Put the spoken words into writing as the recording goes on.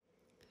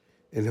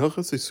In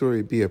Hilchos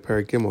Isurei Biah,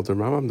 Perek Gimel, the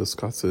Rambam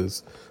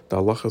discusses the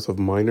halachas of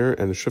minor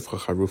and shifcha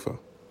charufa.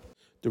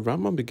 The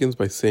Rambam begins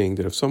by saying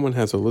that if someone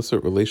has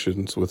illicit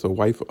relations with a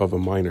wife of a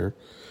minor,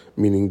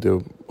 meaning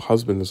the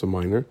husband is a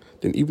minor,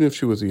 then even if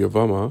she was a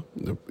yavama,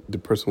 the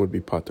person would be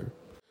pater.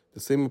 The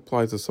same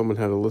applies if someone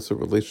had an illicit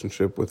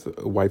relationship with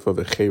a wife of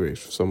a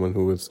cheresh, someone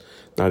who is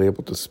not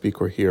able to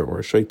speak or hear, or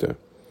a shaita.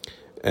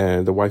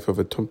 And the wife of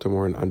a tumtum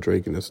or an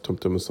androgynous.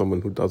 Tumtum is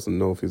someone who doesn't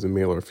know if he's a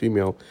male or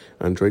female.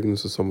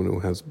 Androgynous is someone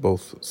who has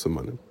both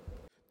simanim.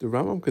 The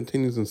Rambam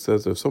continues and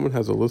says that if someone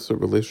has a illicit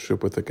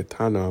relationship with a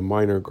katana, a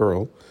minor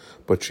girl,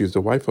 but she's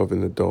the wife of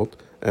an adult,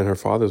 and her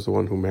father is the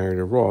one who married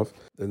her off,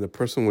 then the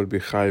person would be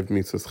chayiv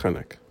mitzvahs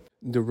chenek.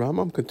 The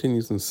Rambam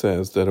continues and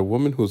says that a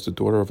woman who is the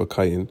daughter of a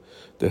kayin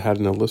that had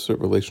an illicit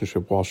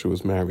relationship while she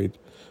was married,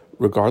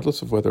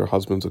 regardless of whether her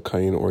husband's a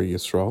kayin or a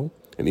yisrael,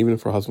 and even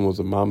if her husband was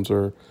a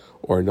mamzer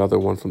or another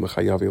one from the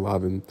chayav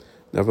lavin,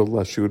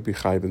 nevertheless she would be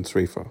chayiv in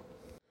sreifa.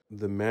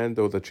 The man,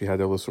 though, that she had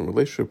an illicit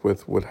relationship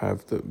with would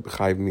have the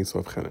chayiv mitzvah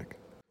of chenek.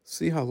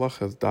 See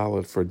halachas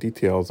daled for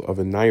details of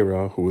a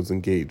naira who was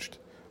engaged.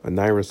 A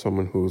naira is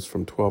someone who is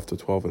from 12 to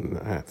 12 and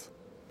a half.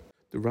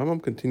 The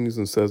Rambam continues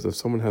and says that if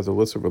someone has an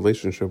illicit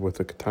relationship with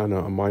a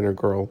katana, a minor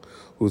girl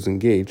who's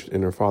engaged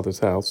in her father's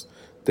house,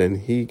 then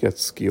he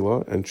gets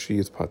skila and she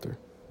is pater.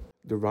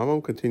 The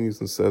Rambam continues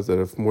and says that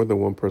if more than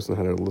one person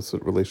had an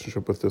illicit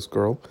relationship with this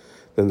girl,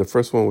 then the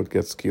first one would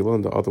get skila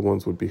and the other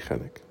ones would be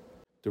chenek.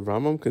 The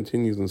Rambam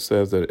continues and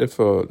says that if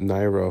a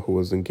naira who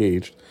was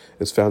engaged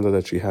is found out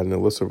that she had an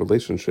illicit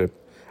relationship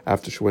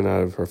after she went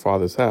out of her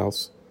father's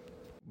house,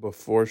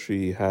 before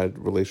she had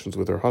relations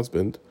with her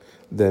husband,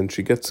 then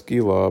she gets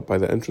skila by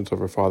the entrance of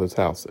her father's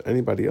house.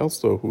 Anybody else,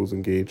 though, who was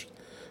engaged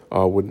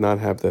would not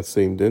have that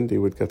same din, they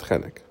would get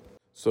chenek.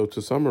 So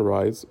to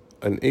summarize,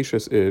 an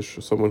eshes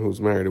ish, someone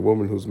who's married, a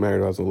woman who's married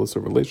who has an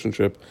illicit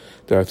relationship,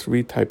 there are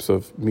three types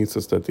of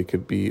mitzvahs that they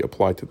could be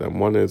applied to them.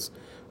 One is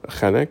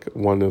chenek,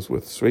 one is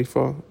with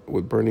sreifa,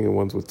 with burning, and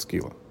one's with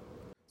skila.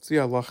 See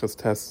halachas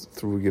tests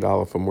through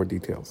Yidala for more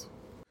details.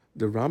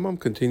 The Rambam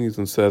continues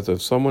and says that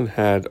if someone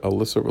had a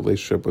illicit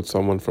relationship with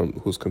someone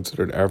who's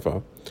considered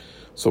erva,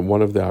 so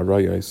one of the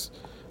arayos,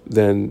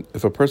 then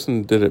if a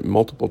person did it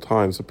multiple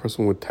times, the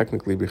person would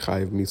technically be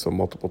chayiv misa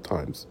multiple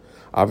times.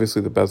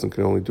 Obviously, the bezin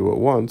can only do it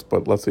once,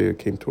 but let's say it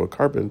came to a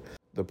carbon,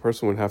 the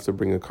person would have to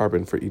bring a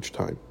carbon for each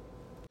time.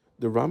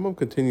 The Rambam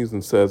continues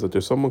and says that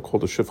there's someone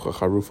called a shifcha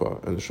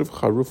charufa, and the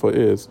shifcha charufa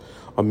is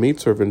a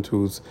maidservant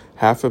who's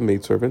half a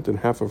maidservant and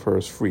half of her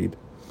is freed,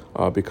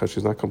 because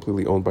she's not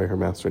completely owned by her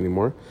master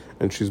anymore,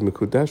 and she's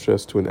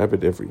mikudeshes to an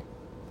eved ivri.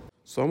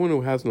 Someone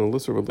who has an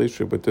illicit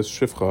relationship with this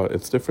shifcha,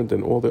 it's different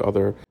than all the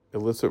other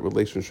illicit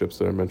relationships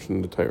that are mentioned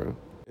in the Torah.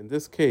 In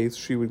this case,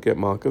 she would get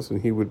malchus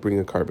and he would bring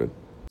a carbon,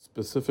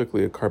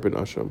 specifically a carbon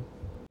asham.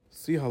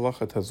 See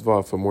halacha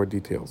tezvav for more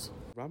details.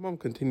 Rambam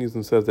continues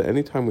and says that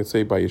anytime we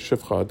say by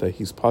yeshivcha that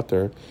he's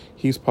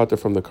pater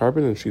from the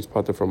carbon and she's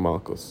pater from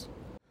malchus.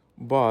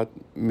 But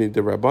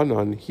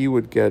midrabanan, he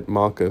would get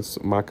malchus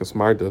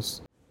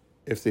mardus,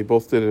 if they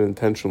both did it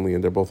intentionally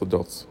and they're both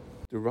adults.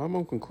 The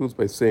Rambam concludes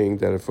by saying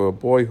that if a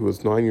boy who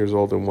is 9 years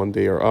old and 1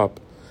 day or up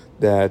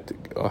that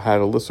had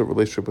a illicit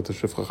relationship with the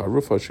shifcha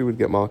charufa, she would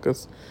get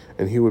malchus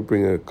and he would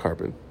bring a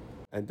carbon.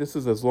 And this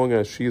is as long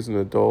as she is an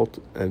adult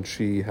and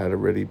she had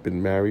already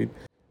been married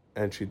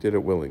and she did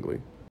it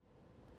willingly.